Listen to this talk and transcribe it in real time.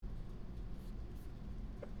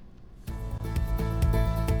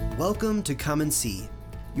Welcome to Come and See,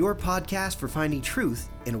 your podcast for finding truth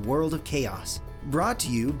in a world of chaos. Brought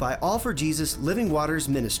to you by All for Jesus Living Waters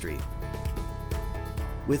Ministry.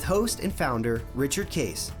 With host and founder Richard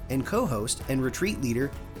Case and co-host and retreat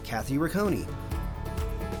leader Kathy Riccone.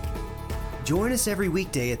 Join us every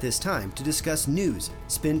weekday at this time to discuss news,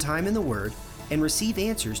 spend time in the Word, and receive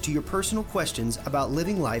answers to your personal questions about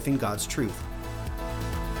living life in God's truth.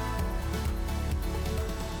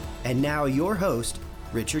 And now your host,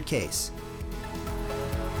 Richard Case.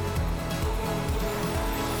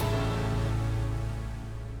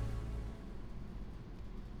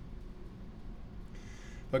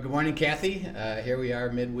 Well, good morning, Kathy. Here we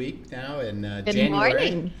are midweek now in Good January.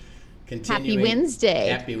 Morning. Happy Wednesday.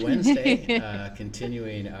 Happy Wednesday.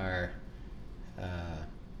 Continuing our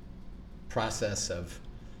process of,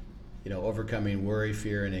 overcoming worry,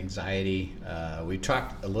 fear, and anxiety. We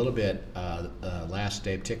talked a little bit last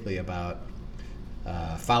day, particularly about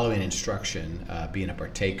following instruction, being a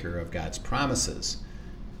partaker of God's promises.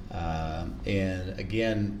 And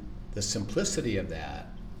again, the simplicity of that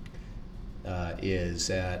is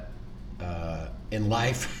that in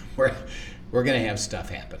life we're going to have stuff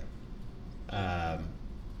happen.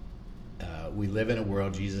 We live in a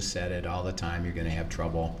world, Jesus said it all the time, you're going to have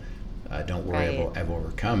trouble. Don't worry, Right. I've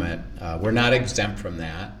overcome it. We're not exempt from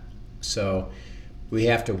that. So we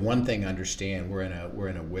have to, one thing, understand we're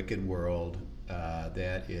in a wicked world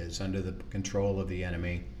that is under the control of the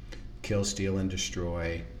enemy, kill, steal, and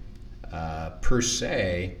destroy. Per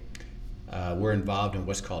se, we're involved in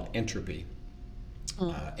what's called entropy.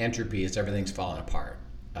 Entropy is everything's falling apart,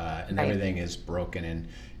 and Right. everything is broken,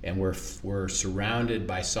 and we're surrounded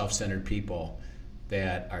by self-centered people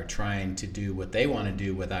that are trying to do what they want to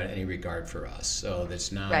do without any regard for us. So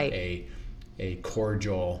that's not Right. a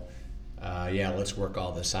cordial, let's work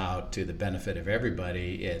all this out to the benefit of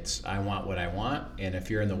everybody. It's, I want what I want, and if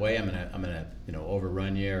you're in the way, I'm gonna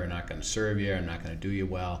overrun you, or not gonna serve you, or I'm not gonna do you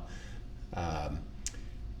well.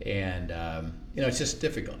 It's just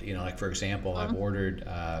difficult. Like, for example, I've ordered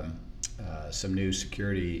some new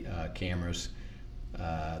security cameras.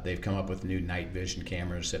 They've come up with new night vision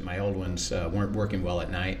cameras that my old ones weren't working well at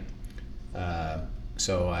night.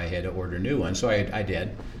 So I had to order new ones. So I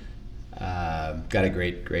did. Got a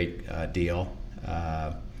great deal.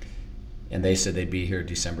 And they said they'd be here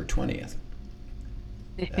December 20th.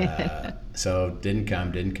 So didn't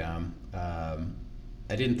come.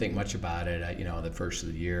 I didn't think much about it. The first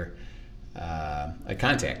of the year, I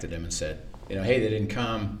contacted them and said, hey, they didn't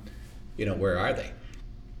come. Where are they?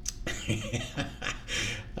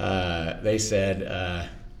 They said,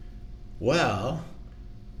 well,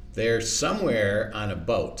 they're somewhere on a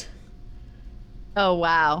boat. Oh,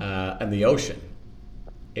 wow. In the ocean.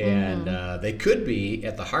 And they could be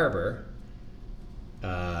at the harbor.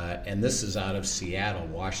 And this is out of Seattle,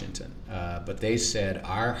 Washington. But they said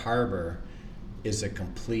our harbor is a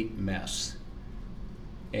complete mess,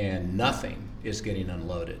 and nothing is getting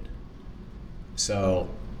unloaded. So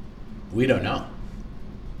we don't know.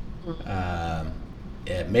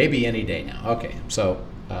 It may be any day now. Okay, so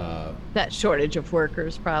That shortage of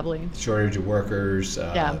workers, probably. shortage of workers,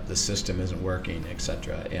 Yeah. the system isn't working,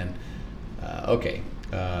 etc. And okay,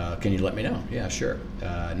 can you let me know? Yeah, sure.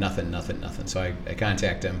 Nothing. So I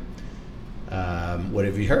contact him. What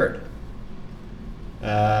have you heard?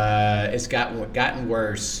 It's gotten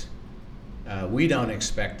worse. We don't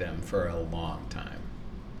expect them for a long time.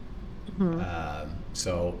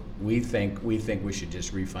 So we think we should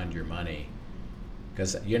just refund your money,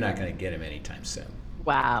 because you're not going to get them anytime soon.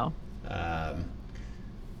 Wow.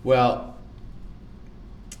 Well,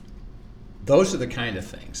 those are the kind of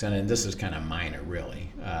things, and this is kind of minor, really.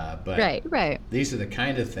 But Right. these are the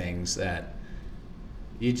kind of things that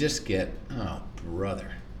you just get, oh,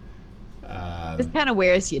 brother. It kind of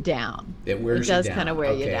wears you down. It wears It does you down. kind of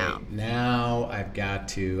wear you Okay, down. now I've got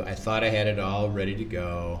to, I thought I had it all ready to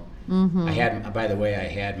go. I had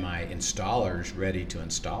my installers ready to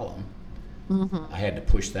install them. I had to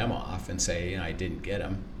push them off and say, I didn't get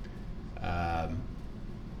them.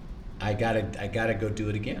 I gotta go do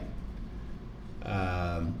it again.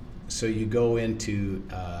 So you could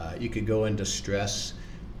go into stress.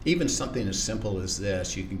 Even something as simple as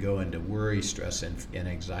this, you can go into worry, stress, and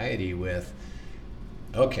anxiety with,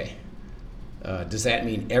 okay, does that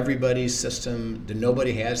mean everybody's system,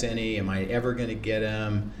 nobody has any? Am I ever going to get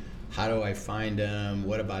them? How do I find them?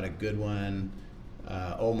 What about a good one?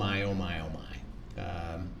 Oh my.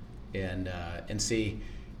 And see,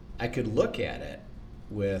 I could look at it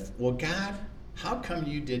with, well, God, how come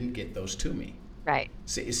you didn't get those to me? Right.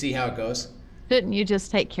 See how it goes? Couldn't you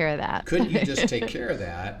just take care of that? Couldn't you just take care of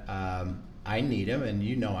that? I need him, and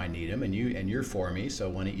you know I need him, and you're for me. So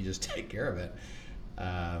why don't you just take care of it?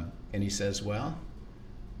 And he says, well,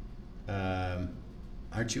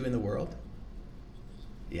 aren't you in the world?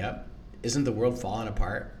 Yep. Isn't the world falling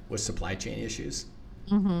apart with supply chain issues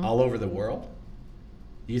all over the world?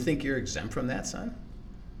 Do you think you're exempt from that, son?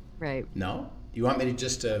 Right. No. You want me to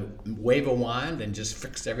just wave a wand and just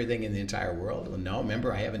fix everything in the entire world? Well, no.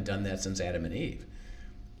 Remember, I haven't done that since Adam and Eve,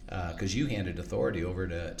 because you handed authority over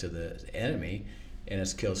to the enemy, and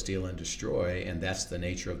it's kill, steal, and destroy, and that's the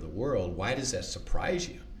nature of the world. Why does that surprise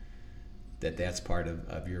you? That's part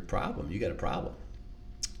of your problem. You got a problem.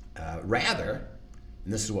 Rather,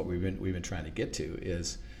 and this is what we've been trying to get to,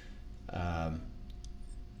 is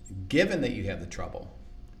given that you have the trouble,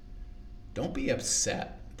 don't be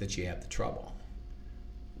upset that you have the trouble.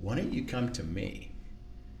 Why don't you come to me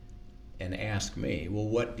and ask me, well,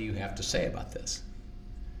 what do you have to say about this?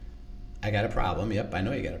 I got a problem. Yep, I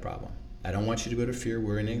know you got a problem. I don't want you to go to fear,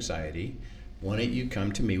 worry, and anxiety. Why don't you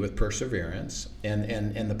come to me with perseverance?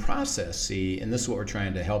 And the process, see, and this is what we're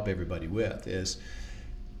trying to help everybody with, is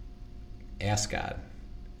ask God.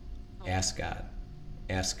 Ask God.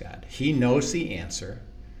 Ask God. He knows the answer.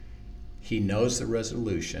 He knows the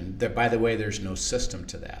resolution. That, by the way, there's no system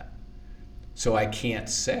to that. So I can't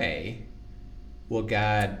say, well,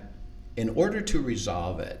 God, in order to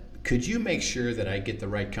resolve it, could you make sure that I get the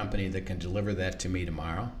right company that can deliver that to me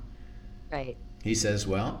tomorrow? Right. He says,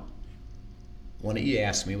 well, why don't you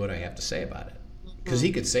ask me what I have to say about it? Because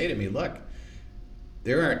he could say to me, look,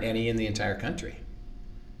 there aren't any in the entire country.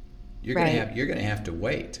 You're gonna have to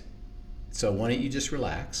wait. So why don't you just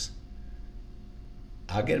relax?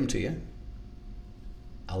 I'll get them to you.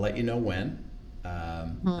 I'll let you know when.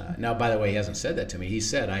 Now, by the way, he hasn't said that to me. He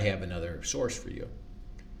said, I have another source for you.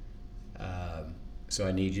 So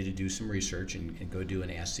I need you to do some research and go do an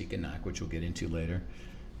ask, seek, and knock, which we'll get into later.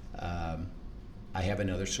 I have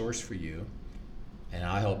another source for you, and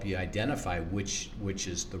I'll help you identify which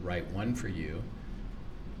is the right one for you.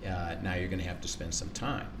 Now you're going to have to spend some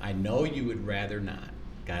time. I know you would rather not.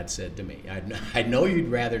 God said to me, I know you'd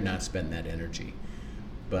rather not spend that energy,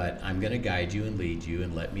 but I'm going to guide you and lead you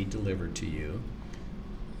and let me deliver to you.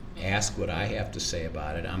 Ask what I have to say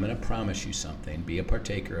about it. I'm going to promise you something. Be a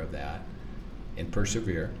partaker of that and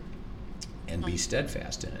persevere and be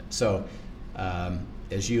steadfast in it. So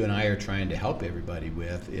as you and I are trying to help everybody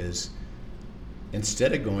with is,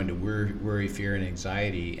 instead of going to worry, fear, and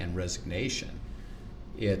anxiety and resignation,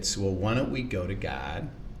 it's, well, why don't we go to God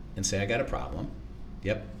and say, I got a problem.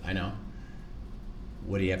 Yep, I know.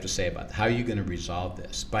 What do you have to say about that? How are you going to resolve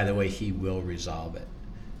this? By the way, he will resolve it.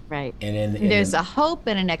 Right. And there's a hope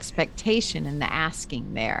and an expectation in the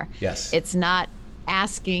asking there. Yes. It's not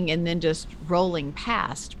asking and then just rolling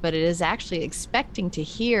past, but it is actually expecting to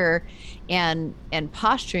hear and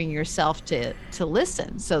posturing yourself to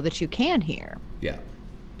listen so that you can hear. Yeah.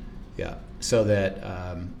 Yeah. So that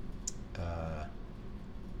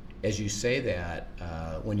as you say that,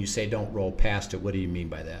 when you say don't roll past it, what do you mean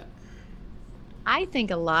by that? I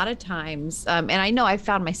think a lot of times, and I know I've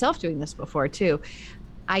found myself doing this before too,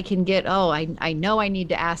 I can get, I know I need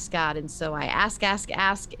to ask God. And so I ask,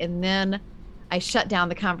 and then I shut down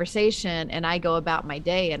the conversation and I go about my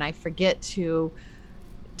day and I forget to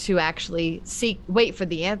actually wait for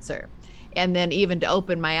the answer. And then even to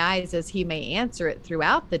open my eyes as he may answer it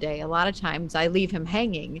throughout the day. A lot of times I leave him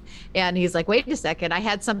hanging and he's like, wait a second, I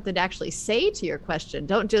had something to actually say to your question.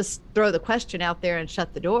 Don't just throw the question out there and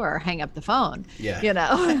shut the door or hang up the phone. Yeah. You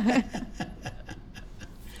know?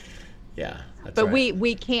 Yeah. That's but right.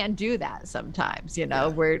 we can do that sometimes, you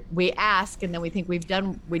know, where we ask and then we think we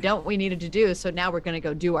needed to do. So now we're going to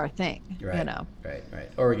go do our thing, right, you know? Right.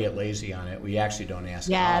 Or we get lazy on it. We actually don't ask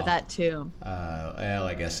at Yeah, all. that too. Well,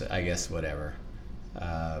 I guess whatever.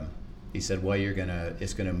 He said, well,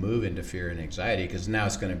 it's going to move into fear and anxiety because now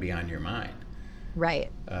it's going to be on your mind.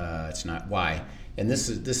 Right. It's not why. And this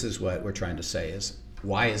is what we're trying to say is,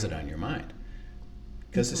 why is it on your mind?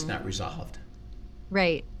 Because it's not resolved.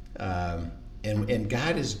 Right. And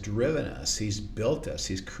God has driven us. He's built us.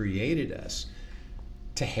 He's created us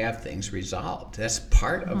to have things resolved. That's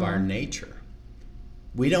part of our nature.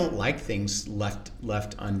 We don't like things left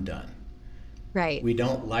undone. Right. We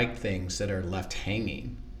don't like things that are left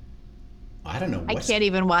hanging. I don't know. I can't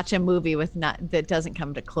even watch a movie that doesn't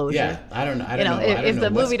come to closure. Yeah, I don't know. If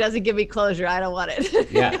the movie doesn't give me closure, I don't want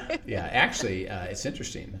it. Yeah. Actually, it's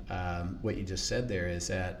interesting. What you just said there is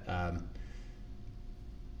that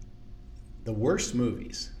the worst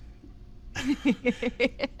movies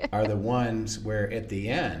are the ones where at the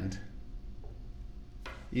end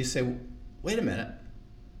you say, wait a minute,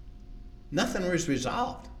 nothing was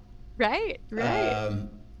resolved. Right.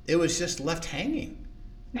 it was just left hanging.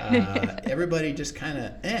 Everybody just kind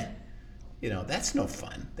of, that's no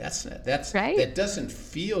fun. Right. That doesn't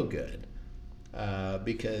feel good.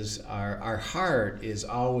 Because our heart is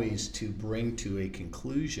always to bring to a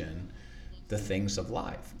conclusion the things of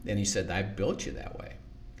life. And he said, I built you that way,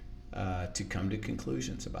 to come to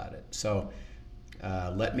conclusions about it. So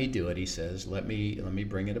let me do it, he says. Let me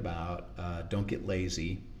bring it about. Don't get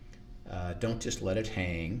lazy. Don't just let it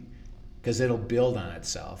hang, because it'll build on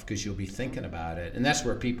itself, because you'll be thinking about it. And that's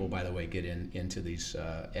where people, by the way, get into these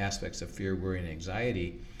aspects of fear, worry, and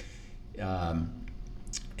anxiety.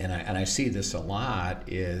 And I see this a lot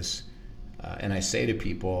is, and I say to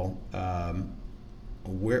people,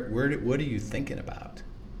 what are you thinking about?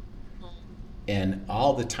 And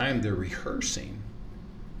all the time they're rehearsing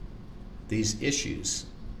these issues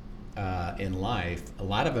in life. A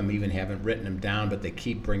lot of them even haven't written them down, but they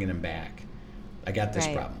keep bringing them back. I got this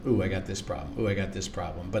problem. Ooh, I got this problem. Ooh, I got this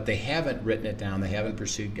problem. But they haven't written it down. They haven't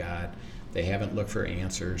pursued God. They haven't looked for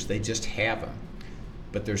answers. They just have them.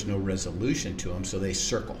 But there's no resolution to them, so they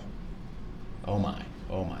circle. Oh my,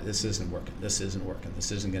 this isn't working. This isn't working.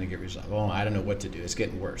 This isn't going to get resolved. Oh, I don't know what to do. It's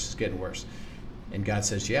getting worse. It's getting worse. And God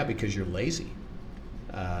says, yeah, because you're lazy.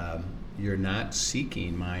 You're not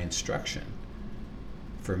seeking my instruction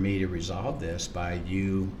for me to resolve this by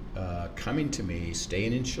you coming to me,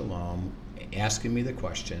 staying in shalom, asking me the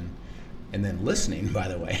question, and then listening, by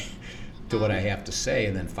the way, to what I have to say,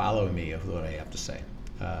 and then following me of what I have to say.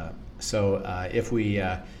 So if we,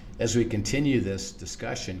 as we continue this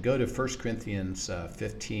discussion, go to 1 Corinthians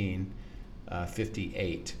 15,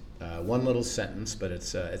 58. One little sentence, but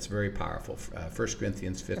it's very powerful. 1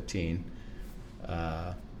 Corinthians 15,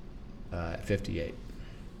 58.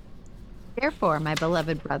 Therefore, my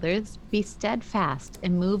beloved brothers, be steadfast,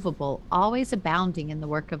 immovable, always abounding in the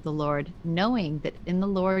work of the Lord, knowing that in the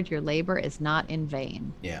Lord your labor is not in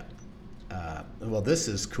vain. Yeah. Well, this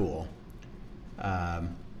is cool.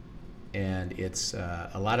 And it's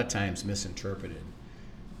a lot of times misinterpreted.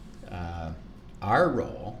 Our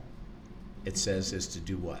role, it says, is to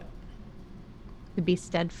do what? To be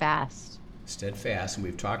steadfast. Steadfast, and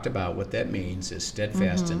we've talked about what that means, is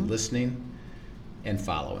steadfast in listening and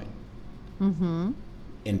following.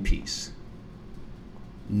 In peace.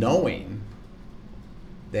 Knowing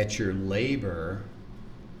that your labor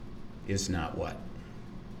is not what?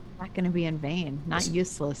 Not going to be in vain, not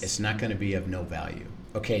useless. It's not going to be of no value.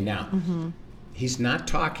 Okay, now, he's not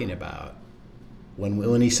talking about,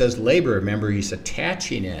 when he says labor, remember, he's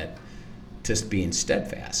attaching it to being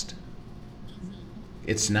steadfast.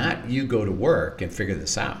 It's not you go to work and figure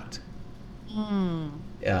this out.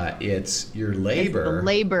 It's your labor. It's the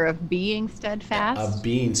labor of being steadfast. Of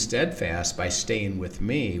being steadfast by staying with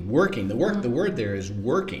me, working. The word there is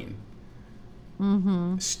working.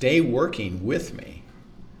 Stay working with me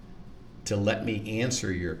to let me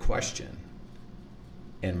answer your question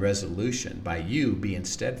and resolution by you being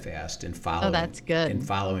steadfast and following. Oh, that's good. And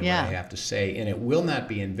following what I have to say, and it will not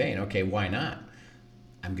be in vain. Okay, why not?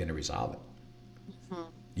 I'm going to resolve it.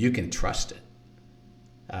 You can trust it.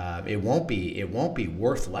 It won't be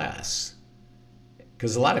worth less.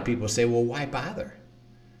 Because a lot of people say, well, why bother?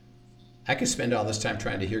 I could spend all this time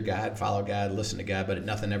trying to hear God, follow God, listen to God, but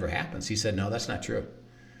nothing ever happens. He said, no, that's not true.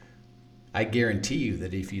 I guarantee you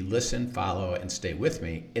that if you listen, follow, and stay with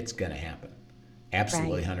me, it's going to happen.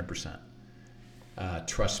 Absolutely, 100%.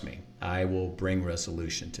 Trust me, I will bring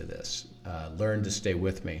resolution to this. Learn to stay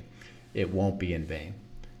with me. It won't be in vain.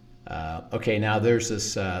 Okay, now there's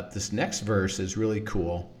this next verse is really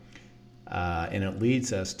cool, and it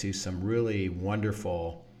leads us to some really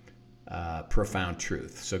wonderful, profound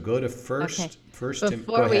truth. So go to first.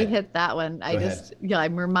 Before we hit that one,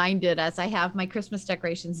 I'm reminded as I have my Christmas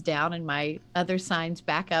decorations down and my other signs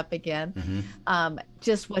back up again,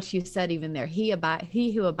 just what you said even there. He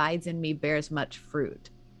who abides in me bears much fruit,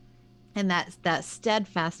 and that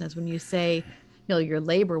steadfastness. When you say, your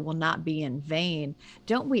labor will not be in vain.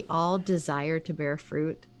 Don't we all desire to bear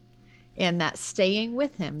fruit? And that staying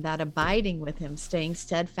with him, that abiding with him, staying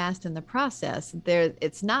steadfast in the process,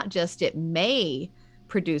 it's not just it may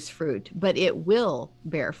produce fruit, but it will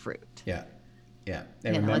bear fruit. Yeah. And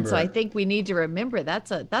remember, and so I think we need to remember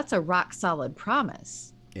that's a rock solid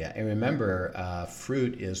promise. Yeah, and remember,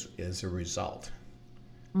 fruit is a result.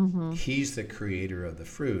 He's the creator of the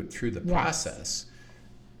fruit through the process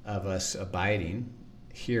of us abiding,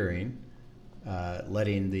 hearing,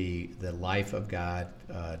 letting the life of God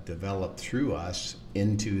develop through us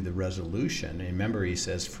into the resolution. And remember, he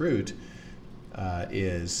says fruit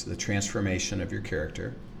is the transformation of your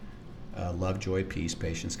character, love, joy, peace,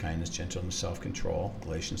 patience, kindness, gentleness, self-control,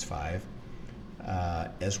 Galatians 5,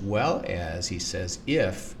 as well as, he says,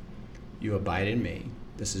 if you abide in me,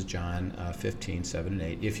 this is John 15, 7 and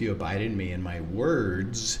 8. If you abide in me and my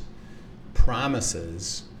words,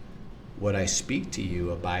 promises, what I speak to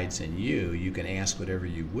you abides in you, you can ask whatever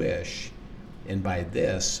you wish, and by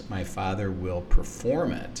this my Father will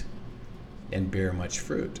perform it and bear much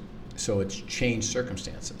fruit. So it's changed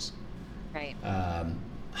circumstances. Right.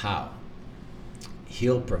 How?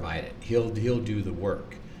 He'll provide it. He'll do the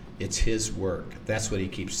work. It's his work. That's what he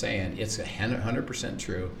keeps saying. It's 100%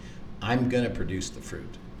 true. I'm going to produce the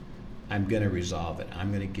fruit. I'm going to resolve it. I'm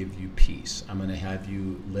going to give you peace. I'm going to have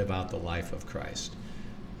you live out the life of Christ.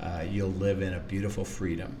 You'll live in a beautiful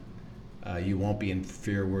freedom. You won't be in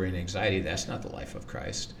fear, worry, and anxiety. That's not the life of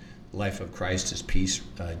Christ. The life of Christ is peace,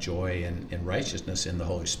 joy, and righteousness in the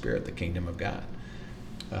Holy Spirit, the kingdom of God.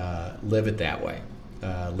 Live it that way.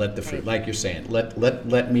 Let the fruit, like you're saying,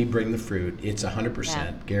 let me bring the fruit. It's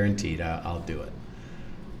 100% guaranteed. I'll do it.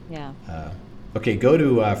 Yeah. Okay, go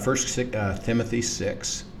to 1 Timothy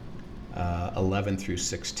 6, 11 through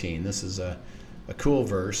 16. This is a cool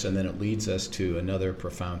verse, and then it leads us to another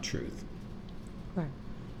profound truth. Sure.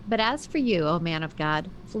 But as for you, O man of God,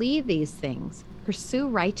 flee these things. Pursue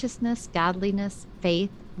righteousness, godliness, faith,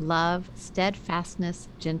 love, steadfastness,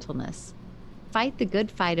 gentleness. Fight the good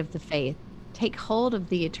fight of the faith. Take hold of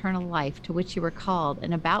the eternal life to which you were called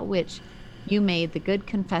and about which you made the good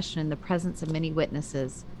confession in the presence of many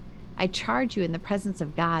witnesses. I charge you in the presence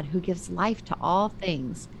of God, who gives life to all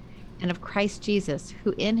things, and of Christ Jesus,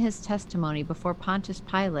 who in his testimony before Pontius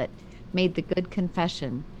Pilate made the good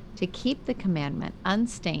confession, to keep the commandment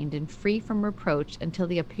unstained and free from reproach until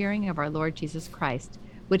the appearing of our Lord Jesus Christ,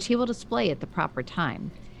 which he will display at the proper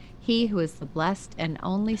time. He who is the blessed and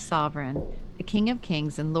only sovereign, the King of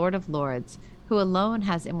kings and Lord of lords, who alone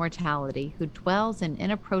has immortality, who dwells in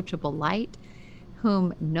inapproachable light,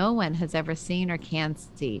 whom no one has ever seen or can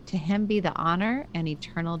see. To him be the honor and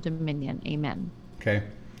eternal dominion. Amen. Okay.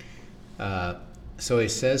 So he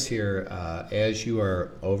says here, as you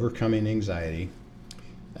are overcoming anxiety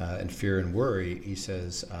and fear and worry, he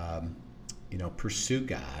says, pursue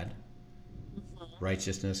God,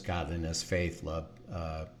 righteousness, godliness, faith, love,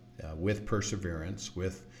 with perseverance,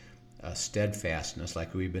 with steadfastness,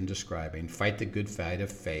 like we've been describing. Fight the good fight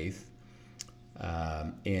of faith,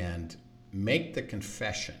 and make the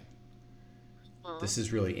confession. This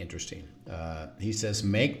is really interesting. He says,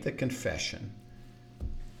 make the confession.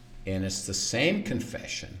 And it's the same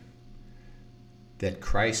confession that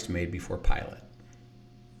Christ made before Pilate.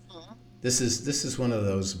 This is one of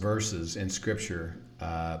those verses in Scripture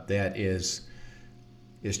that is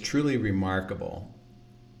truly remarkable.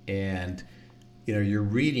 And you're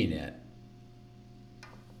reading it,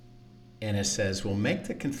 and it says, well, make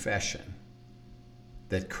the confession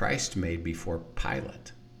that Christ made before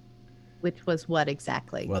Pilate. Which was what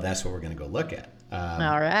exactly? Well, that's what we're going to go look at.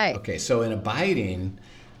 All right. Okay, so in abiding,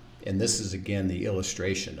 and this is again the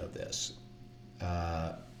illustration of this,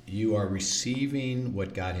 you are receiving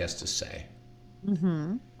what God has to say.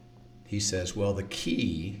 Mm-hmm. He says, well, the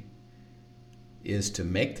key is to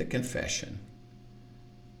make the confession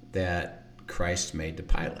that Christ made to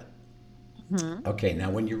Pilate. Mm-hmm. Okay,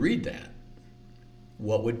 now when you read that,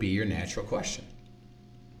 what would be your natural question?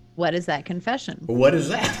 What is that confession? What is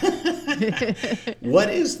that? What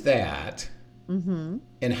is that? Mm-hmm.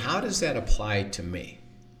 And how does that apply to me?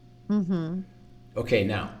 Mm-hmm. Okay,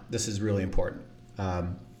 now, this is really important.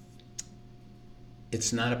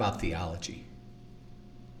 It's not about theology.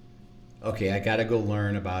 Okay, I got to go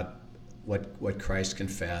learn about what Christ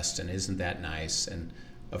confessed, and isn't that nice? And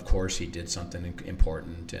of course, he did something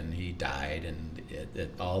important, and he died,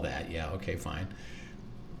 and all that. Yeah, okay, fine.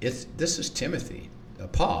 This is Timothy,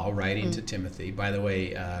 Paul writing to Timothy. By the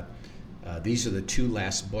way, these are the two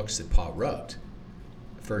last books that Paul wrote,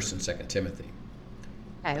 1st and 2nd Timothy.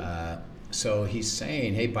 Okay. So he's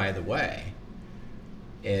saying, hey, by the way,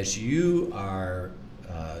 as you are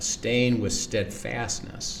staying with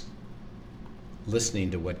steadfastness, listening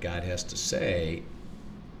to what God has to say,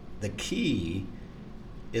 the key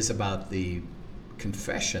is about the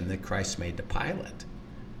confession that Christ made to Pilate.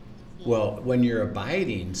 Well, when you're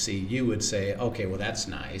abiding, see, you would say, okay, well, that's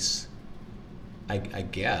nice. I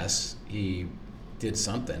guess he did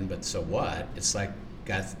something, but so what? It's like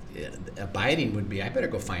abiding would be, I better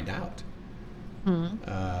go find out.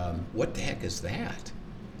 Mm-hmm. What the heck is that?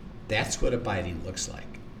 That's what abiding looks like.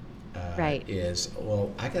 Right. Is,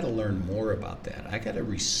 well, I got to learn more about that. I got to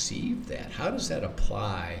receive that. How does that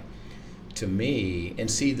apply to me? And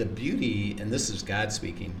see the beauty, and this is God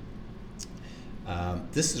speaking.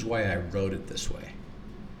 This is why I wrote it this way.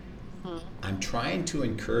 I'm trying to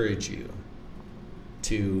encourage you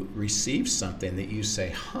to receive something that you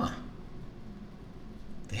say,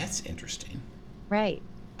 that's interesting. Right.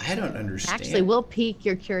 I don't understand. Actually, will pique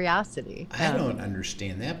your curiosity. I don't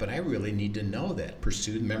understand that, but I really need to know that.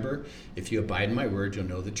 Pursue. Remember, if you abide in my word, you'll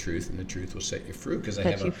know the truth, and the truth will set you free. Because I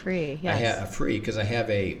have free. I Yes. have free because I have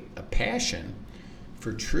a passion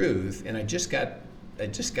for truth, and I just got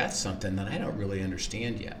something that I don't really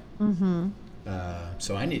understand yet. Mm-hmm.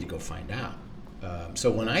 So I need to go find out. So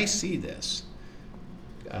when I see this,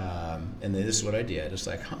 and this is what I did, it's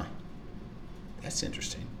like, that's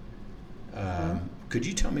interesting. Could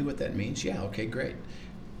you tell me what that means? Yeah, okay, great.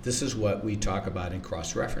 This is what we talk about in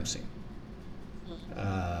cross-referencing.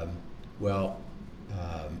 I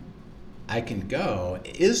can go,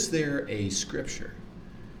 is there a scripture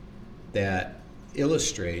that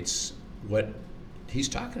illustrates what he's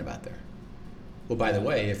talking about there? Well, by the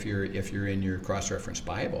way, if you're in your cross-reference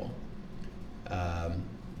Bible,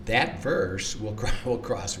 that verse will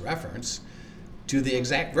cross-reference to the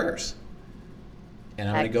exact verse. And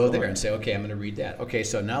I'm going to go there and say, okay, I'm going to read that. Okay,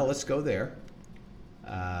 so now let's go there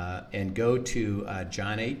and go to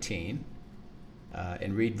John 18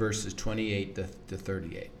 and read verses 28 to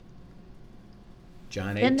 38.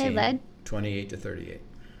 John 18, 28 to 38.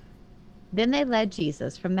 Then they led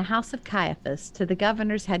Jesus from the house of Caiaphas to the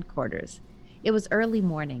governor's headquarters. It was early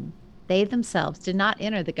morning. They themselves did not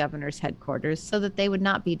enter the governor's headquarters so that they would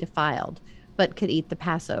not be defiled, but could eat the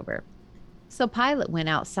Passover. So Pilate went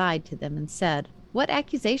outside to them and said, "What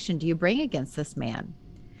accusation do you bring against this man?"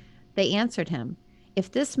 They answered him,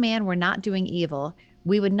 "If this man were not doing evil,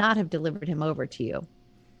 we would not have delivered him over to you."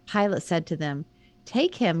 Pilate said to them,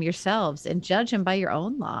 "Take him yourselves and judge him by your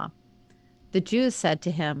own law." The Jews said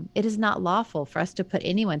to him, "It is not lawful for us to put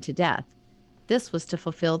anyone to death." This was to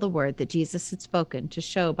fulfill the word that Jesus had spoken to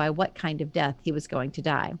show by what kind of death he was going to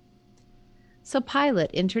die. So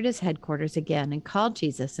Pilate entered his headquarters again and called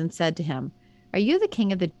Jesus and said to him, "Are you the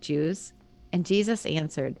king of the Jews?" And Jesus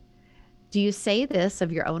answered, "Do you say this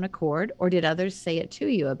of your own accord, or did others say it to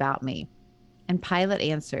you about me?" And Pilate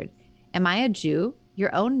answered, "Am I a Jew?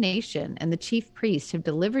 Your own nation and the chief priests have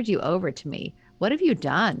delivered you over to me. What have you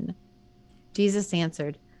done?" Jesus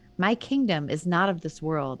answered, "My kingdom is not of this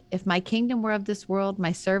world. If my kingdom were of this world,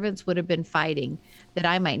 my servants would have been fighting that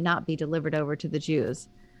I might not be delivered over to the Jews.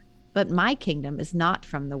 But my kingdom is not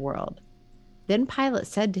from the world." Then Pilate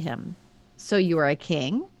said to him, "So you are a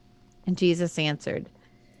king?" And Jesus answered,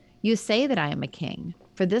 "You say that I am a king.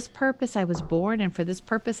 For this purpose I was born, and for this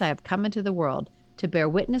purpose I have come into the world, to bear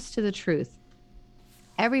witness to the truth.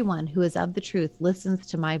 Everyone who is of the truth listens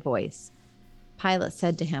to my voice." Pilate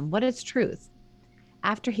said to him, "What is truth?"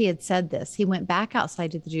 After he had said this, he went back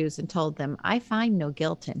outside to the Jews and told them, "I find no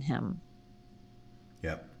guilt in him."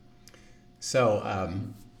 Yep. So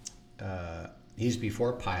he's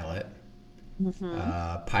before Pilate.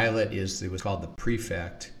 Mm-hmm. Pilate is what's called the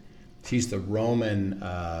prefect. He's the Roman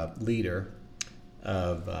leader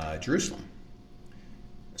of Jerusalem.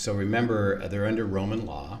 So remember, they're under Roman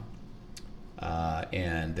law,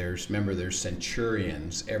 and there's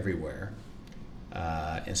centurions everywhere,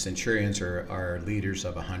 and centurions are leaders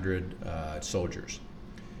of 100 soldiers.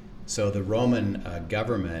 So the Roman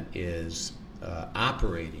government is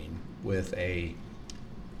operating with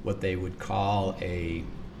what they would call a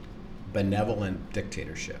benevolent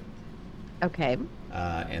dictatorship. Okay.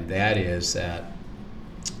 And that is that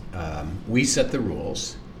we set the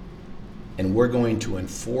rules, and we're going to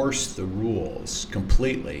enforce the rules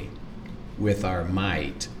completely with our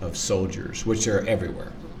might of soldiers, which are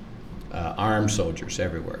everywhere, armed soldiers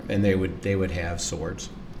everywhere, and they would have swords,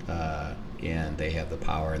 and they have the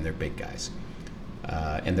power, and they're big guys,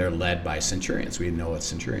 and they're led by centurions. We know what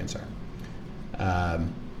centurions are.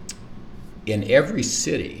 In every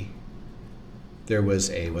city, there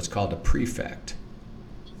was what's called a prefect.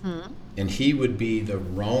 Mm-hmm. And he would be the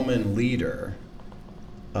Roman leader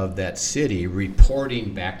of that city,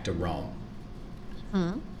 reporting back to Rome.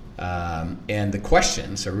 Mm-hmm. And the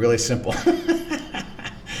questions are really simple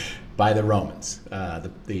by the Romans,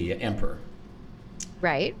 the emperor.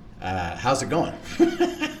 Right. How's it going?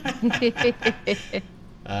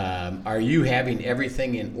 Are you having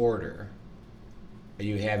everything in order? Are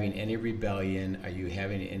you having any rebellion? Are you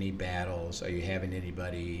having any battles? Are you having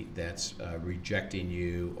anybody that's rejecting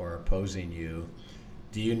you or opposing you?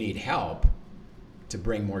 Do you need help to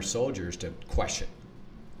bring more soldiers to question?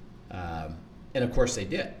 And of course they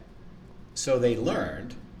did. So they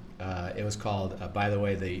learned, it was called, by the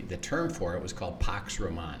way, the term for it was called Pax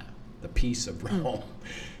Romana, the peace of Rome.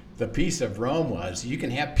 The peace of Rome was, you can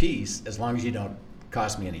have peace as long as you don't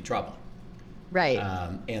cause me any trouble. Right.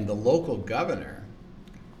 And the local governor,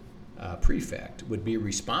 prefect, would be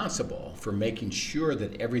responsible for making sure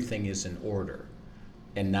that everything is in order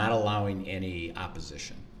and not allowing any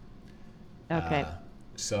opposition. Okay.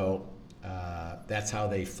 So that's how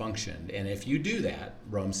they functioned. And if you do that,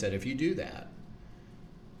 Rome said, if you do that,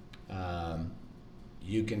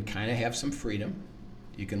 you can kind of have some freedom.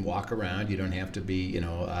 You can walk around. You don't have to be,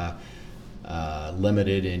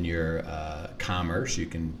 limited in your commerce. You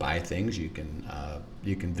can buy things. You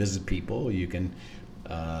can visit people. You can,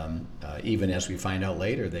 even as we find out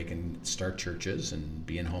later, they can start churches and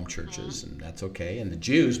be in home churches, and that's okay. And the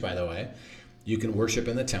Jews, by the way, you can worship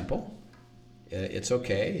in the temple. It's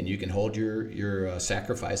okay, and you can hold your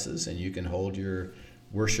sacrifices, and you can hold your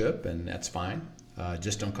worship, and that's fine.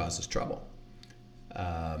 Just don't cause us trouble.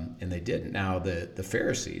 And they didn't. Now the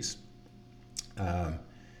Pharisees,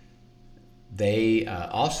 they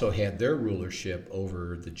also had their rulership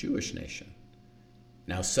over the Jewish nation,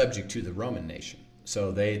 now subject to the Roman nation.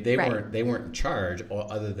 So they weren't in charge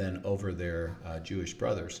other than over their Jewish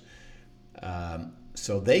brothers.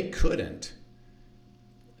 So they couldn't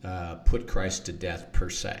put Christ to death per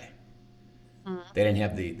se. They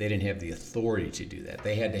didn't have the authority to do that.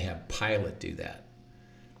 They had to have Pilate do that.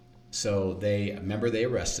 So they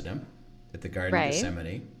arrested him at the Garden of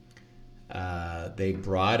Gethsemane. They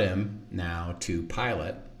brought him now to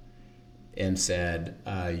Pilate and said,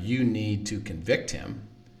 you need to convict him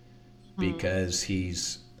because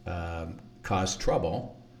he's caused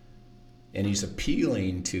trouble. And he's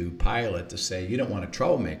appealing to Pilate to say, you don't want a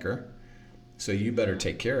troublemaker, so you better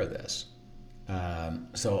take care of this.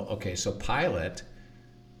 So Pilate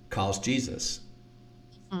calls Jesus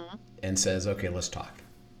and says, okay, let's talk.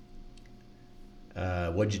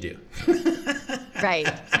 What'd you do? Right.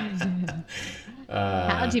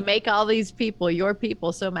 How'd you make all these people, your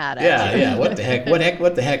people, so mad at you? Yeah. What the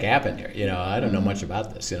heck happened here? I don't know much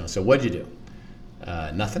about this. So what'd you do?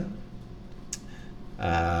 Nothing.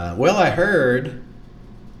 Well, I heard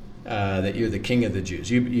that you're the king of the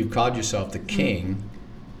Jews. You've called yourself the king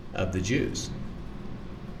of the Jews.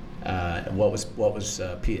 What was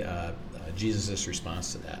Jesus'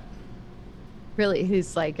 response to that? Really,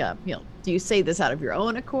 he's like, do you say this out of your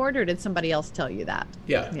own accord, or did somebody else tell you that?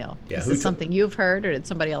 Yeah. Is this something you've heard, or did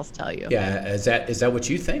somebody else tell you? Yeah. Is that what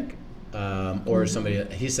you think? Or somebody?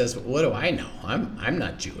 He says, what do I know? I'm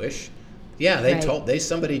not Jewish. Yeah,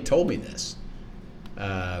 somebody told me this.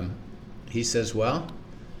 He says, well,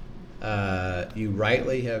 you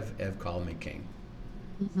rightly have called me king.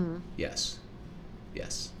 Mm-hmm. Yes,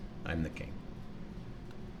 I'm the king.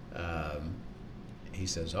 He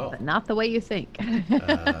says, oh. But not the way you think.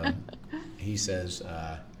 He says,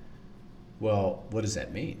 well, what does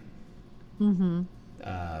that mean? Mm-hmm.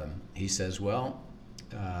 He says, well,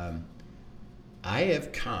 I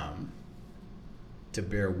have come to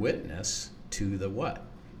bear witness to the what?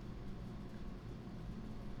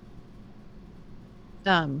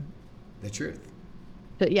 The truth.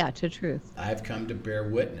 To truth. I've come to bear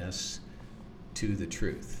witness to the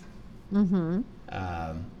truth. Mm-hmm.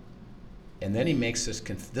 And then he makes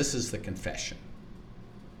this is the confession.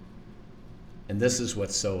 And this is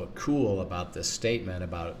what's so cool about this statement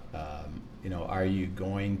about, are you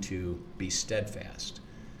going to be steadfast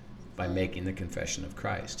by making the confession of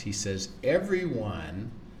Christ? He says,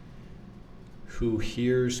 everyone who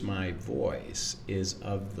hears my voice is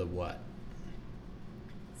of the what?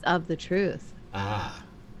 Of the truth. Ah,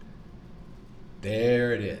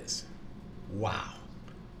 there it is. Wow.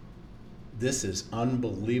 This is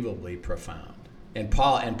unbelievably profound. And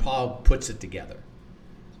Paul puts it together.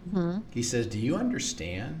 Mm-hmm. He says, do you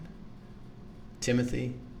understand,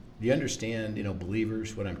 Timothy? Do you understand,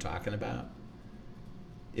 believers, what I'm talking about?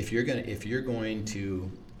 If you're going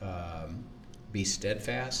to be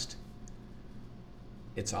steadfast,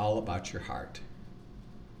 it's all about your heart.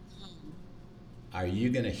 Are you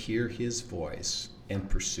going to hear his voice and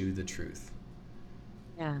pursue the truth?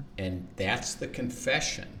 Yeah. And that's the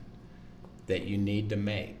confession that you need to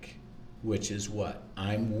make, which is what?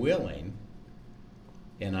 I'm willing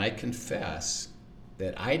and I confess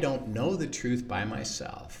that I don't know the truth by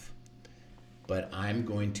myself, but I'm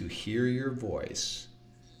going to hear your voice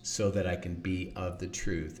so that I can be of the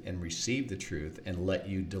truth and receive the truth and let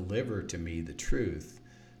you deliver to me the truth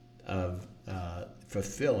of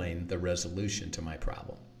fulfilling the resolution to my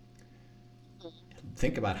problem.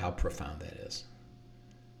 Think about how profound that is.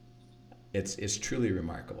 It's truly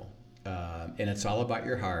remarkable. And it's all about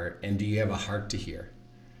your heart. And do you have a heart to hear?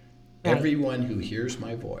 Right. Everyone who hears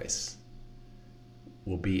my voice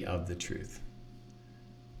will be of the truth.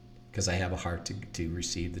 Because I have a heart to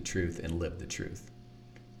receive the truth and live the truth.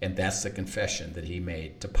 And that's the confession that he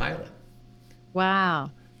made to Pilate. Wow.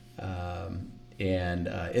 And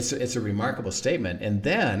it's a remarkable statement. And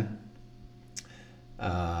then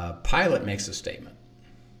Pilate makes a statement.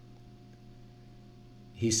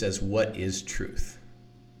 he says, what is truth?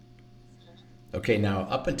 Okay, now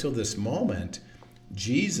up until this moment,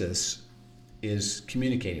 Jesus is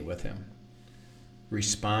communicating with him,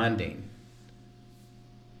 responding.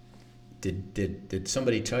 Did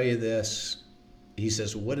somebody tell you this? He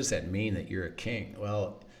says, well, what does that mean that you're a king?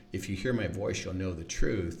 Well, if you hear my voice, you'll know the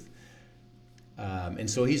truth. And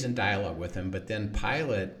so he's in dialogue with him, but then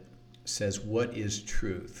Pilate says, what is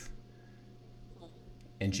truth?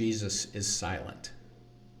 And Jesus is silent.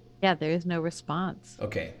 Yeah, there is no response.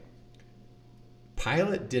 Okay.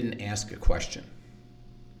 Pilate didn't ask a question.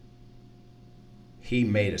 He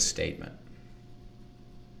made a statement.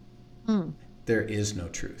 There is no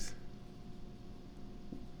truth.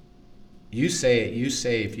 You say,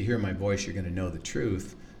 if you hear my voice, you're going to know the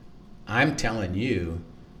truth. I'm telling you,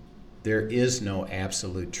 there is no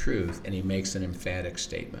absolute truth, and he makes an emphatic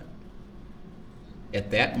statement.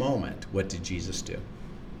 At that moment, what did Jesus do?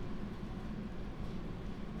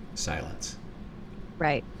 Silence.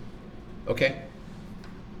 Right. Okay?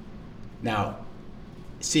 Now,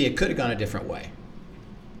 see, it could have gone a different way.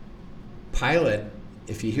 Pilate,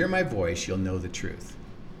 if you hear my voice, you'll know the truth.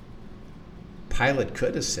 Pilate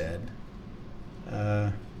could have said,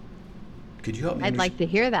 could you help me? I'd like to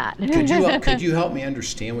hear that. Could you help me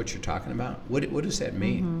understand what you're talking about? What does that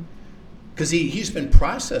mean? Because he's been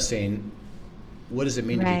processing, what does it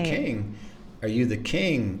mean to be king? Are you the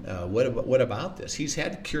king? What about this? He's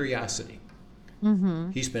had curiosity.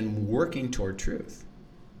 He's been working toward truth.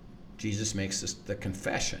 Jesus makes the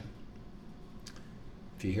confession.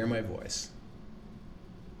 If you hear my voice,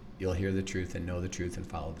 you'll hear the truth and know the truth and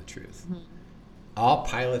follow the truth. All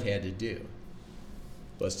Pilate had to do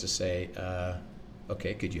was to say,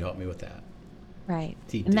 okay, could you help me with that? Right.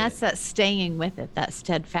 He and that's did. that staying with it, that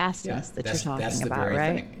steadfastness that you're talking that's the about, very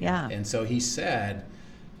right? thing. Yeah. And so he said,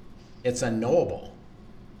 it's unknowable.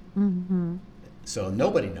 So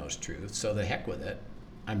nobody knows truth, so the heck with it.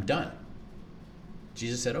 I'm done.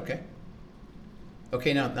 Jesus said, okay.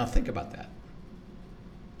 Okay, now think about that.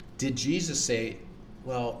 Did Jesus say,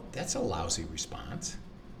 well, that's a lousy response?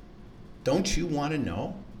 Don't you want to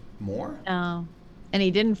know more? No. And he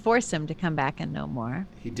didn't force him to come back and know more.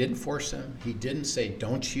 He didn't force him. He didn't say,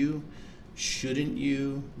 don't you? Shouldn't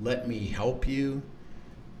you? Let me help you.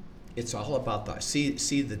 It's all about the,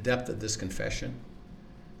 see the depth of this confession?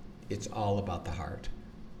 It's all about the heart.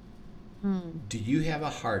 Do you have a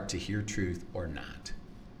heart to hear truth or not?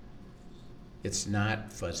 It's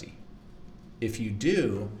not fuzzy. If you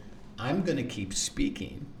do, I'm going to keep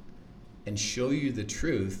speaking and show you the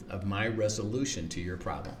truth of my resolution to your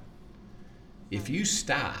problem. If you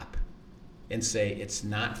stop and say it's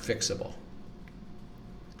not fixable,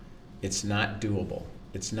 it's not doable,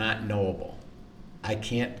 it's not knowable, I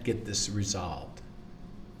can't get this resolved.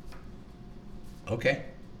 Okay.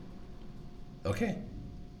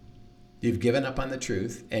 You've given up on the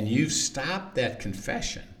truth, and you've stopped that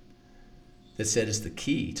confession that said is the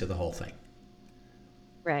key to the whole thing.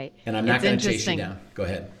 Right. And I'm not going to chase you interesting. down. Go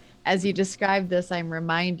ahead. As you described this, I'm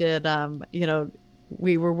reminded,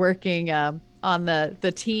 we were working on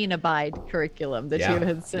the Teen Abide curriculum that you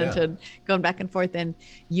had sent and going back and forth, and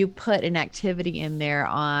you put an activity in there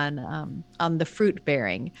on the fruit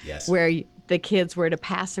bearing, where the kids were to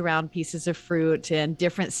pass around pieces of fruit and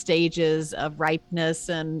different stages of ripeness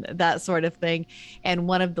and that sort of thing. And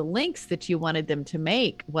one of the links that you wanted them to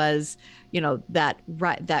make was,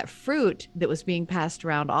 that fruit that was being passed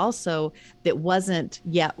around also that wasn't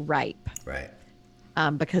yet ripe. Right.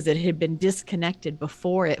 Because it had been disconnected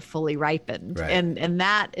before it fully ripened. Right. And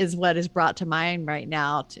that is what is brought to mind right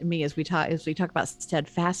now to me as we talk about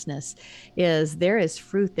steadfastness, is there is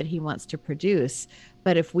fruit that he wants to produce.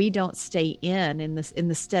 But if we don't stay in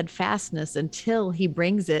the steadfastness until he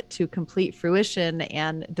brings it to complete fruition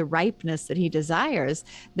and the ripeness that he desires,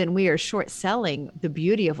 then we are short selling the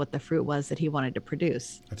beauty of what the fruit was that he wanted to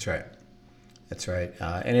produce. That's right.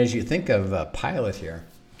 And as you think of Pilate here,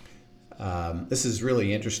 this is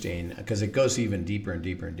really interesting because it goes even deeper and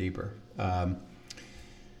deeper and deeper.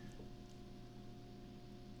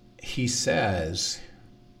 He says,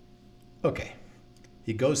 okay,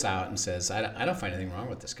 he goes out and says, I don't find anything wrong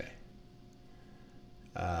with this guy.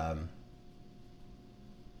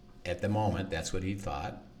 At the moment, that's what he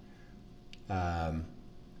thought. Now,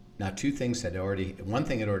 one thing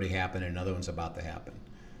had already happened, and another one's about to happen.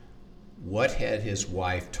 What had his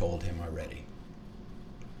wife told him already?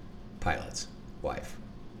 Pilate's wife.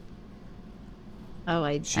 Oh,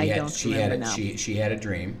 I don't remember now. She had a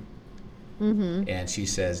dream, and she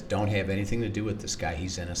says, "Don't have anything to do with this guy.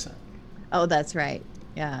 He's innocent." Oh, that's right.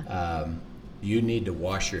 Yeah. You need to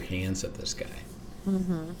wash your hands of this guy,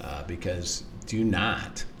 because do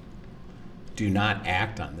not do not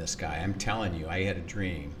act on this guy. I'm telling you, I had a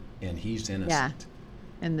dream, and he's innocent. Yeah.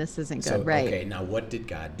 And this isn't good, So, right? okay, now what did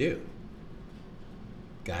God do?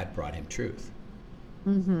 God brought him truth.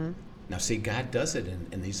 Mm-hmm. Now, see, God does it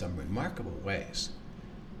in these remarkable ways.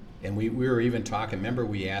 And we were even talking, remember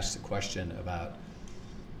we asked the question about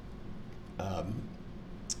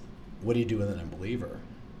what do you do with an unbeliever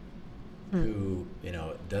who,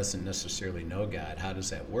 doesn't necessarily know God? How does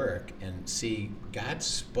that work? And see, God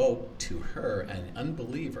spoke to her, an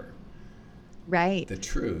unbeliever, Right. the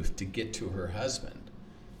truth to get to her husband.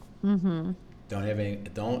 Mm-hmm.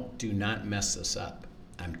 Do not mess this up.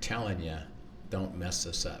 I'm telling you, don't mess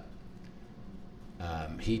this up.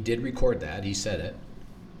 He did record that. He said it.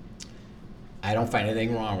 I don't find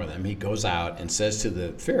anything wrong with him. He goes out and says to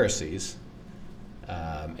the Pharisees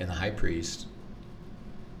and the high priest,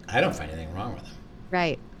 I don't find anything wrong with him.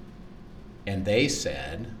 Right. And they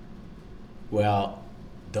said, well,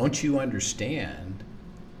 don't you understand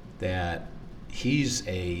that he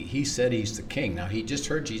said he's the king. Now, he just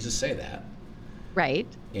heard Jesus say that. Right.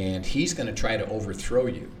 And he's going to try to overthrow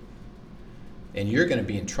you. And you're going to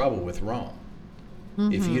be in trouble with Rome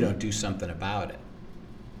if you don't do something about it.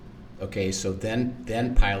 Okay, so then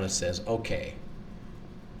Pilate says, okay,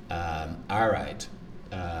 all right,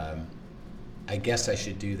 I guess I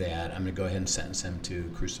should do that. I'm going to go ahead and sentence him to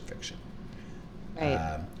crucifixion.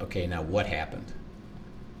 Right. Okay, now what happened?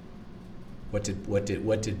 What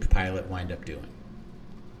did Pilate wind up doing?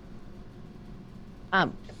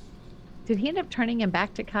 Did he end up turning him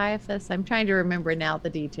back to Caiaphas? I'm trying to remember now the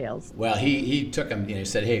details. Well, he took him. He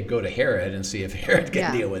said, "Hey, go to Herod and see if Herod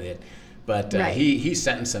can deal with it." But Right. he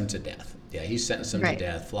sentenced him to death. Yeah, he sentenced him Right. to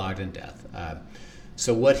death, flogged in death.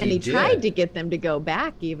 So what And he did, tried to get them to go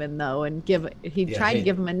back, even though, and tried hey, to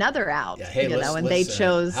give him another out. Yeah, hey, and they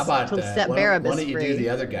chose how about, to set why Barabbas why don't you free. do the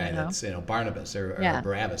other guy you know? that's Barnabas or Yeah.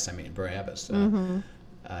 Barabbas? Barabbas.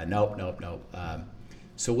 Mm-hmm. Nope.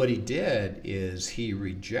 So what he did is he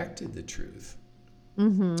rejected the truth.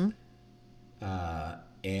 Mm-hmm.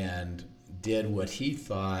 And did what he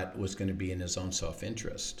thought was going to be in his own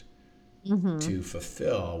self-interest to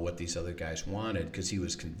fulfill what these other guys wanted, because he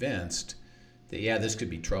was convinced that, this could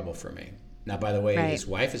be trouble for me. Now, by the way, Right. his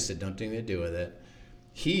wife has said, don't do anything to do with it.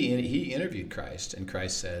 He interviewed Christ, and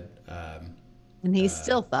Christ said, And he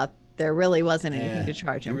still thought there really wasn't anything to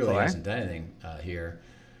charge him he really for. hasn't done anything here.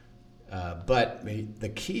 But the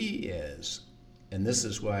key is, and this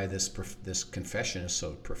is why this confession is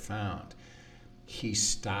so profound, he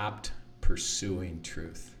stopped pursuing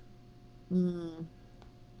truth.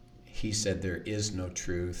 He said, there is no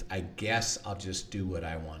truth. I guess I'll just do what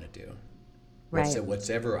I want to do. Right.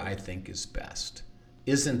 Whatever I think is best.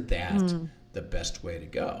 Isn't that the best way to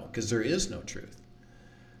go? Because there is no truth.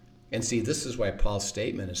 And see, this is why Paul's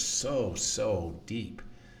statement is so, so deep,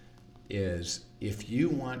 is if you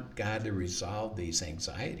want God to resolve these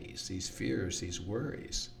anxieties, these fears, these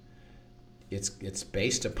worries, it's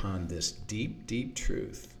based upon this deep, deep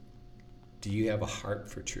truth. Do you have a heart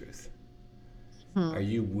for truth? Are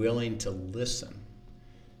you willing to listen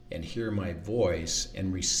and hear my voice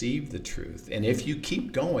and receive the truth? And if you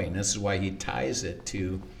keep going, this is why he ties it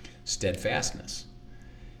to steadfastness.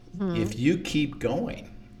 If you keep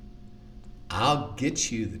going, I'll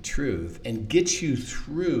get you the truth and get you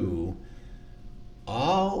through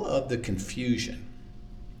all of the confusion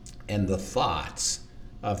and the thoughts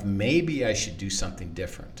of maybe I should do something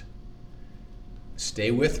different.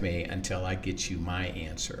 Stay with me until I get you my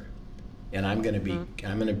answer. And I'm going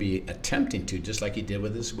to be attempting to, just like he did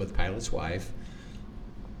with Pilate's wife.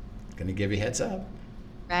 Going to give you a heads up.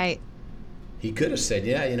 Right. He could have said,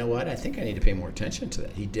 yeah, you know what? I think I need to pay more attention to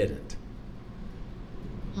that. He didn't.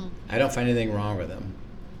 I don't find anything wrong with him.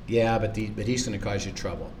 Yeah, but he's going to cause you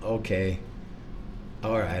trouble. Okay.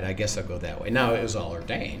 All right, I guess I'll go that way. Now, it was all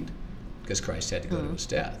ordained because Christ had to go to his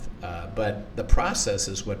death. But the process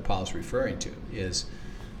is what Paul's referring to, is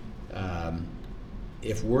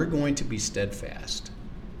if we're going to be steadfast,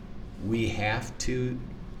 we have to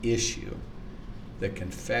issue the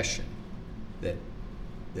confession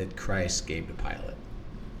that Christ gave to Pilate.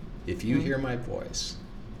 If you hear my voice,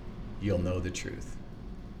 you'll know the truth,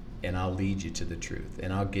 and I'll lead you to the truth,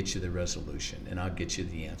 and I'll get you the resolution, and I'll get you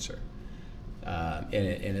the answer. And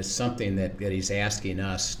it's something that he's asking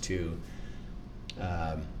us to,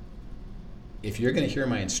 if you're going to hear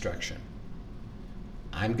my instruction,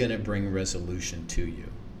 I'm going to bring resolution to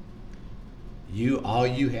you. All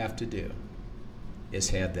you have to do is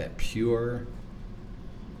have that pure,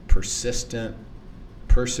 persistent,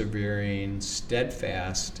 persevering,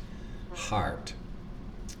 steadfast heart.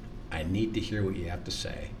 I need to hear what you have to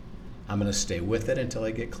say. I'm going to stay with it until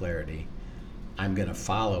I get clarity. I'm going to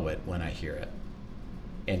follow it when I hear it,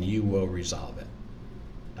 and you will resolve it.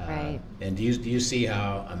 Right. And do you see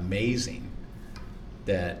how amazing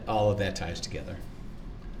that all of that ties together?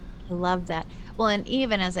 I love that. Well, and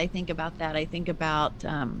even as I think about that, I think about,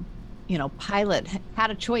 Pilate had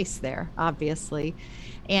a choice there, obviously.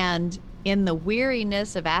 And in the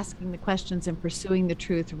weariness of asking the questions and pursuing the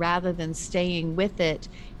truth rather than staying with it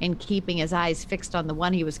and keeping his eyes fixed on the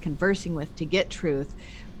one he was conversing with to get truth,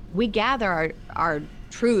 we gather our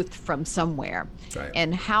truth from somewhere. Right.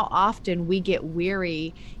 And how often we get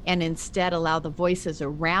weary and instead allow the voices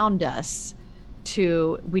around us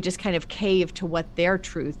we just kind of cave to what their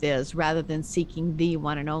truth is rather than seeking the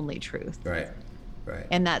one and only truth. Right.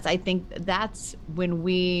 And I think that's when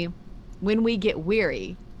we get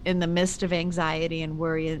weary in the midst of anxiety and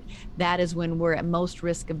worry, that is when we're at most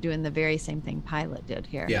risk of doing the very same thing Pilate did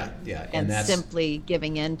here. Yeah. And that's simply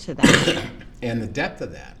giving in to that. And the depth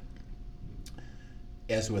of that,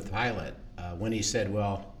 as with Pilate, when he said,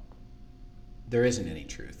 well, there isn't any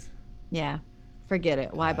truth. Yeah. Forget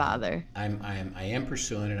it. Why bother? I am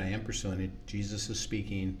pursuing it. Jesus is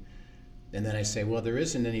speaking. And then I say, well, there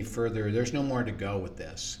isn't any further. There's no more to go with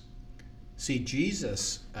this. See,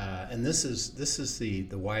 Jesus, and this is the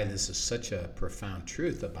why this is such a profound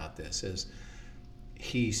truth about this is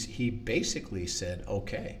he basically said,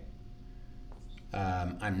 okay,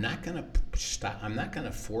 I'm not going to stop. I'm not going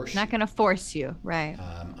to force you. Not going to force you. Right.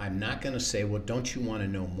 I'm not going to say, well, don't you want to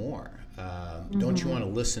know more? Don't you want to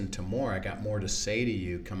listen to more? I got more to say to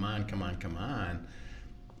you. Come on.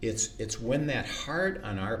 It's when that heart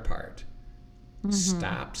on our part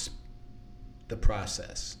stops the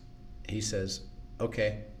process. He says,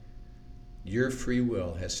 okay, your free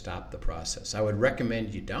will has stopped the process. I would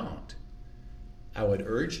recommend you don't. I would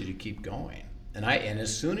urge you to keep going. And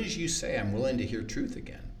as soon as you say, I'm willing to hear truth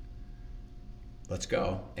again, let's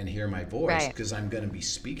go and hear my voice, because I'm going to be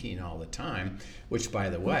speaking all the time, which, by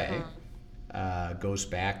the way, goes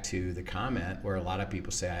back to the comment where a lot of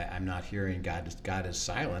people say, I'm not hearing God. God is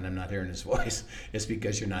silent. I'm not hearing his voice. It's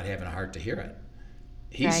because you're not having a heart to hear it.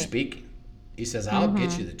 He's speaking. He says, I'll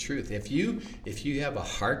get you the truth. If you have a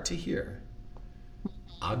heart to hear,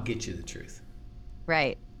 I'll get you the truth.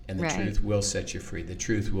 Right. And the truth will set you free. The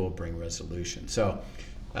truth will bring resolution. So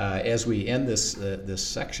as we end this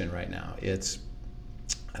section right now, it's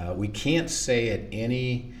we can't say it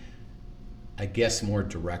any, I guess, more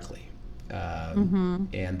directly.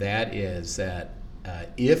 And that is that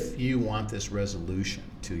if you want this resolution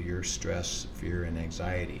to your stress, fear, and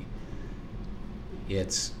anxiety,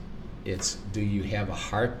 it's do you have a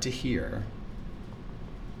heart to hear?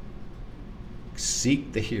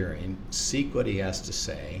 Seek the hearing, seek what he has to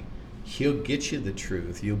say. He'll get you the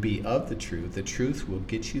truth. You'll be of the truth. The truth will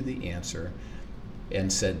get you the answer.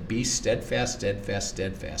 And said, be steadfast, steadfast,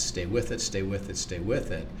 steadfast. Stay with it, stay with it, stay with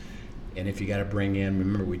it. And if you got to bring in,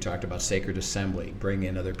 remember we talked about sacred assembly, bring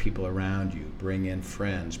in other people around you, bring in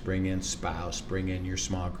friends, bring in spouse, bring in your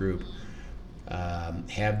small group.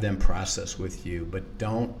 Have them process with you, but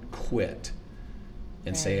don't quit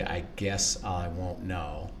and say, I guess I won't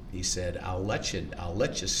know. He said, I'll let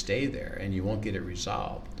you stay there and you won't get it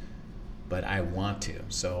resolved, but I want to.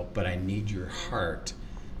 So, but I need your heart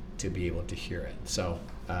to be able to hear it. So,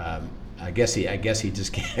 I guess he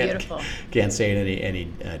just can't say it any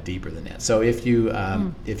deeper than that. So if you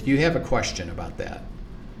have a question about that,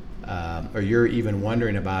 or you're even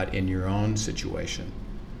wondering about in your own situation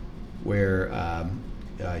where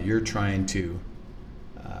you're trying to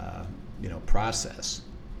process,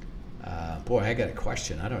 boy, I got a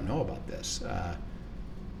question. I don't know about this.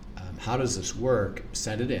 How does this work?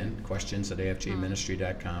 Send it in,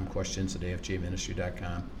 questions@afjministry.com,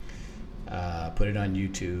 questions@afjministry.com. Put it on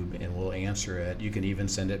YouTube and we'll answer it. You can even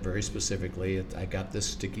send it very specifically. I got this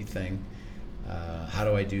sticky thing. How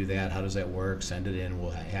do I do that? How does that work? Send it in. We'll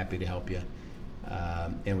be happy to help you.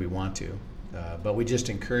 And we want to. But we just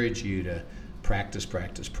encourage you to practice.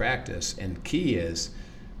 And key is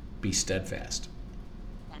be steadfast.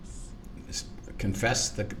 Yes. Confess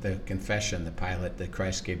the confession that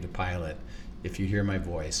Christ gave to Pilate. If you hear my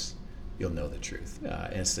voice, you'll know the truth.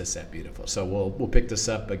 And it's just that beautiful. So we'll pick this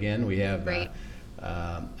up again. We have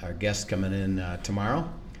our guest coming in tomorrow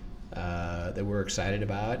that we're excited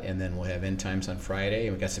about, and then we'll have End Times on Friday,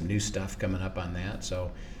 and we've got some new stuff coming up on that.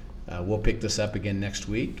 So we'll pick this up again next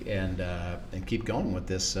week and keep going with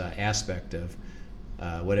this aspect of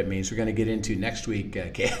what it means. We're going to get into next week,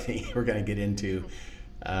 Kathy. We're going to get into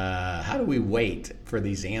how do we wait for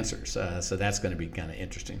these answers. So that's going to be kind of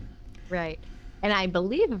interesting. Right. And I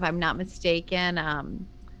believe, if I'm not mistaken,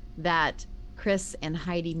 that Chris and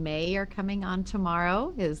Heidi May are coming on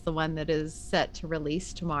tomorrow. Is the one that is set to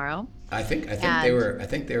release tomorrow. I think they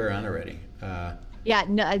were on already. Yeah,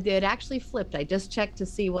 no, it actually flipped. I just checked to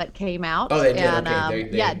see what came out. Oh, they did. And,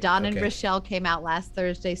 Okay. Don and okay. Rochelle came out last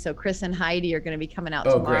Thursday, so Chris and Heidi are going to be coming out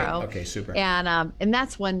Oh, tomorrow. great. Okay, super. And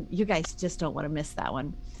that's one you guys just don't want to miss that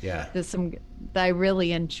one. Yeah. I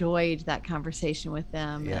really enjoyed that conversation with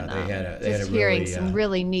them. Yeah, and, they had a hearing really, some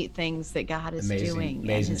really neat things that God is doing.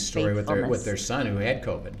 Amazing story with their son who had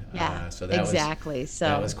COVID. Yeah, so that exactly.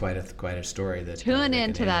 that was quite a story. That tune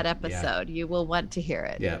into that episode. Yeah. You will want to hear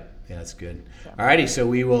it. Yeah, that's good. So. All righty, so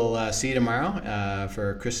we will see you tomorrow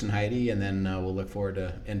for Chris and Heidi, and then we'll look forward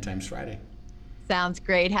to End Times Friday. Sounds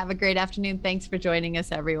great. Have a great afternoon. Thanks for joining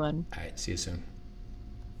us, everyone. All right, see you soon.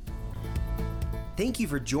 Thank you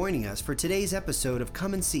for joining us for today's episode of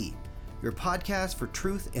Come and See, your podcast for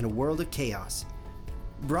truth in a world of chaos.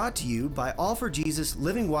 Brought to you by All for Jesus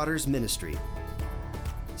Living Waters Ministry.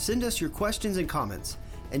 Send us your questions and comments,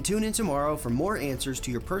 and tune in tomorrow for more answers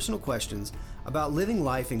to your personal questions about living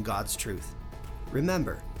life in God's truth.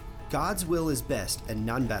 Remember, God's will is best and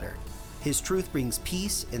none better. His truth brings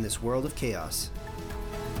peace in this world of chaos.